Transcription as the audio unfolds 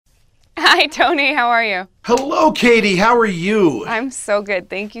Hi, Tony. How are you? Hello, Katee. How are you? I'm so good.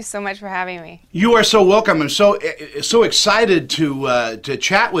 Thank you so much for having me. You are so welcome. I'm so excited to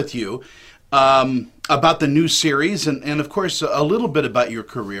chat with you about the new series and of course a little bit about your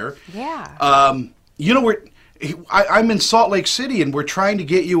career. Yeah. I'm in Salt Lake City and we're trying to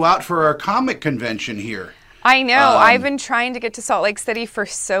get you out for our comic convention here. I know. I've been trying to get to Salt Lake City for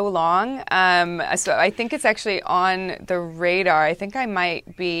so long. So I think it's actually on the radar. I think I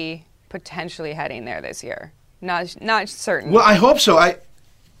might be potentially heading there this year. Not certain. Well, I hope so.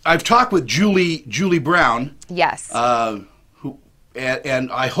 I've talked with Julie Brown. Yes. And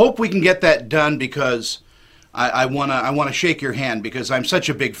I hope we can get that done because I wanna shake your hand because I'm such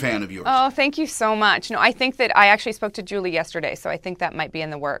a big fan of yours. Oh, thank you so much. No, I think that I actually spoke to Julie yesterday, so I think that might be in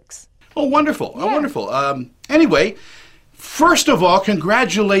the works. Oh, wonderful. Yeah. Oh, wonderful. Anyway, first of all,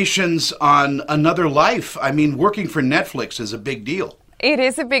 congratulations on another life. I mean, working for Netflix is a big deal. It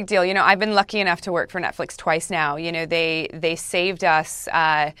is a big deal. I've been lucky enough to work for Netflix twice now. They saved us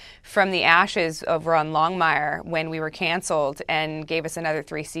from the ashes over on Longmire when we were canceled and gave us another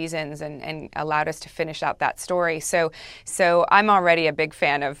 3 seasons and allowed us to finish out that story. So I'm already a big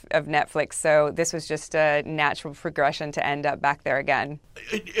fan of Netflix. So this was just a natural progression to end up back there again.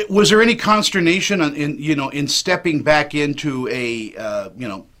 Was there any consternation in stepping back into a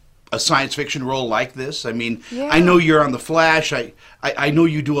science fiction role like this? I mean, Yeah. I know you're on The Flash. I know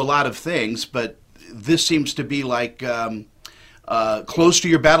you do a lot of things, but this seems to be like close to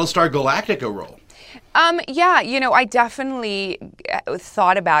your Battlestar Galactica role. Yeah, I definitely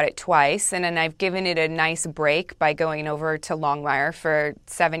thought about it twice, and then I've given it a nice break by going over to Longmire for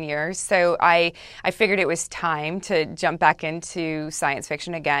 7 years. So I figured it was time to jump back into science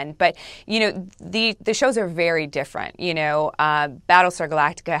fiction again. But, the shows are very different. Battlestar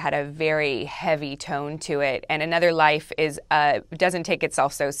Galactica had a very heavy tone to it, and Another Life doesn't take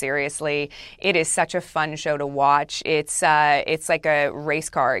itself so seriously. It is such a fun show to watch. It's like a race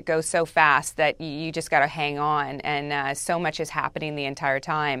car. It goes so fast that you just got to hang on, and so much is happening the entire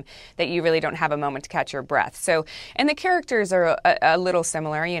time that you really don't have a moment to catch your breath. So, and the characters are a little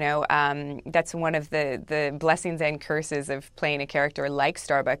similar. That's one of the blessings and curses of playing a character like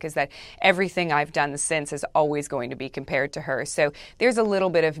Starbuck, is that everything I've done since is always going to be compared to her. So there's a little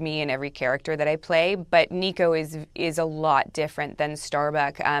bit of me in every character that I play, but Nico is a lot different than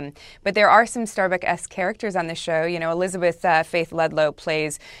Starbuck. But there are some Starbuck-esque characters on the show. Elizabeth Faith Ludlow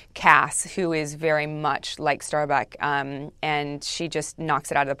plays Cass, who is very much like Starbuck, and she just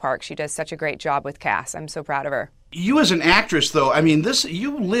knocks it out of the park. She does such a great job with Cass. I'm so proud of her. You as an actress, though, I mean,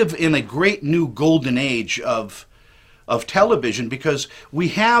 you live in a great new golden age of television because we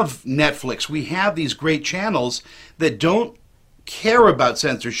have Netflix, we have these great channels that don't care about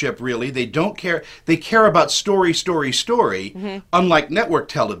censorship, really. They don't care. They care about story, Mm-hmm. unlike network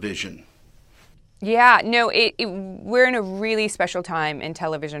television. Yeah, no, we're in a really special time in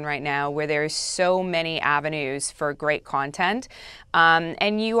television right now where there's so many avenues for great content,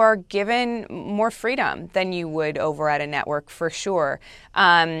 and you are given more freedom than you would over at a network for sure.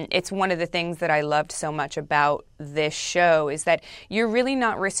 It's one of the things that I loved so much about this show is that you're really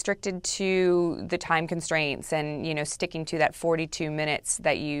not restricted to the time constraints and, sticking to that 42 minutes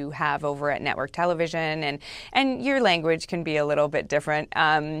that you have over at network television, and your language can be a little bit different,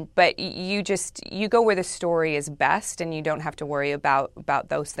 but you go where the story is best, and you don't have to worry about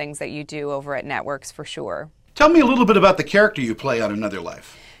those things that you do over at networks for sure. Tell me a little bit about the character you play on Another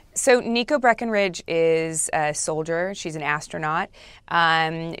Life. So Nico Breckenridge is a soldier. She's an astronaut.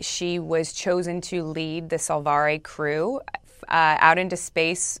 She was chosen to lead the Salvare crew out into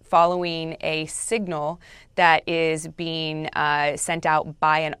space following a signal that is being sent out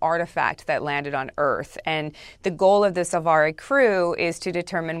by an artifact that landed on Earth. And the goal of the Salvare crew is to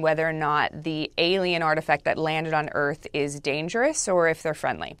determine whether or not the alien artifact that landed on Earth is dangerous or if they're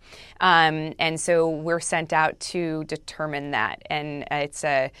friendly. And so we're sent out to determine that. And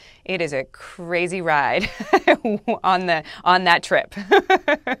it is a crazy ride on that trip.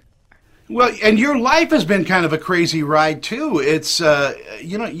 Well, and your life has been kind of a crazy ride too. It's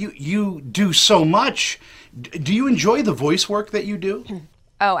you do so much. Do you enjoy the voice work that you do?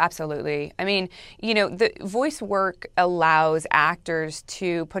 Oh, absolutely. I mean, the voice work allows actors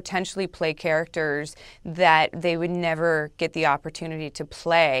to potentially play characters that they would never get the opportunity to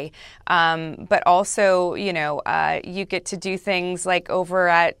play. But also, you get to do things like over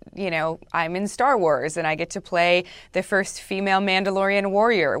at, I'm in Star Wars and I get to play the first female Mandalorian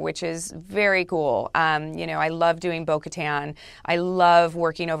warrior, which is very cool. I love doing Bo-Katan. I love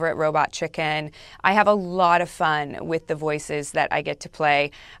working over at Robot Chicken. I have a lot of fun with the voices that I get to play.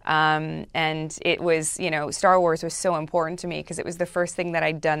 And it was, Star Wars was so important to me because it was the first thing that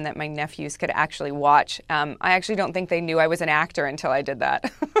I'd done that my nephews could actually watch. I actually don't think they knew I was an actor until I did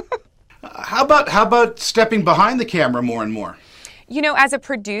that. How about stepping behind the camera more and more? As a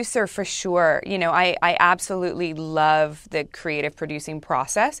producer, for sure, I absolutely love the creative producing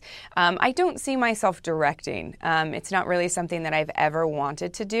process. I don't see myself directing. It's not really something that I've ever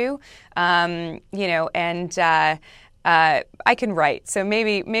wanted to do, I can write, so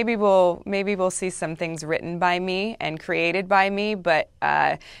maybe we'll see some things written by me and created by me, but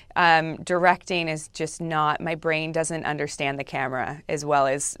directing is just not. My brain doesn't understand the camera as well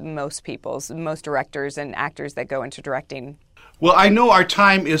as most directors and actors that go into directing. Well, I know our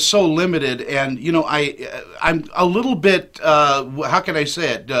time is so limited, and I'm a little bit how can I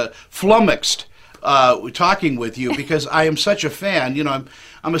say it, flummoxed talking with you because I am such a fan.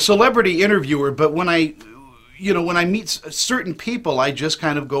 I'm a celebrity interviewer, but when I meet certain people, I just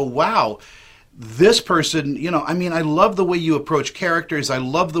kind of go, wow, this person, I love the way you approach characters. I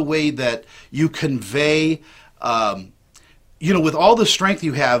love the way that you convey, with all the strength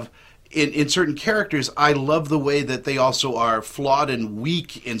you have in certain characters, I love the way that they also are flawed and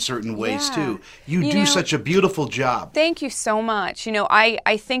weak in certain ways, too. You do such a beautiful job. Thank you so much.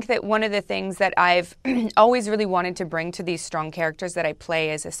 I think that one of the things that I've always really wanted to bring to these strong characters that I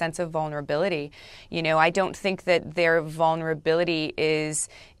play is a sense of vulnerability. I don't think that their vulnerability is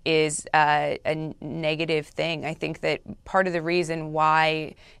a negative thing. I think that part of the reason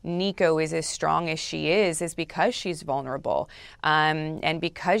why Nico is as strong as she is because she's vulnerable, and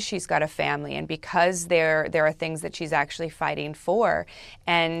because she's got a family, and because there are things that she's actually fighting for,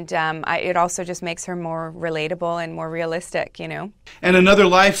 and it also just makes her more relatable and more realistic. And Another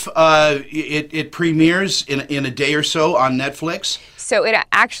Life, it premieres in a day or so on Netflix. So it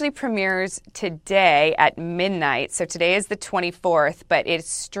actually premieres today at midnight. So today is the 24th, but it's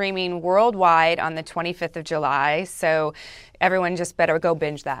streaming worldwide on the 25th of July. So everyone just better go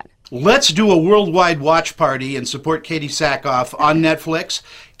binge that. Let's do a worldwide watch party and support Katee Sackhoff on Netflix.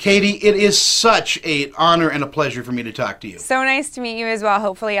 Katee, it is such an honor and a pleasure for me to talk to you. So nice to meet you as well.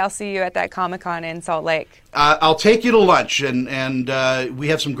 Hopefully I'll see you at that Comic-Con in Salt Lake. I'll take you to lunch, and we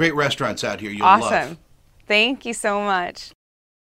have some great restaurants out here you'll love. Awesome. Thank you so much.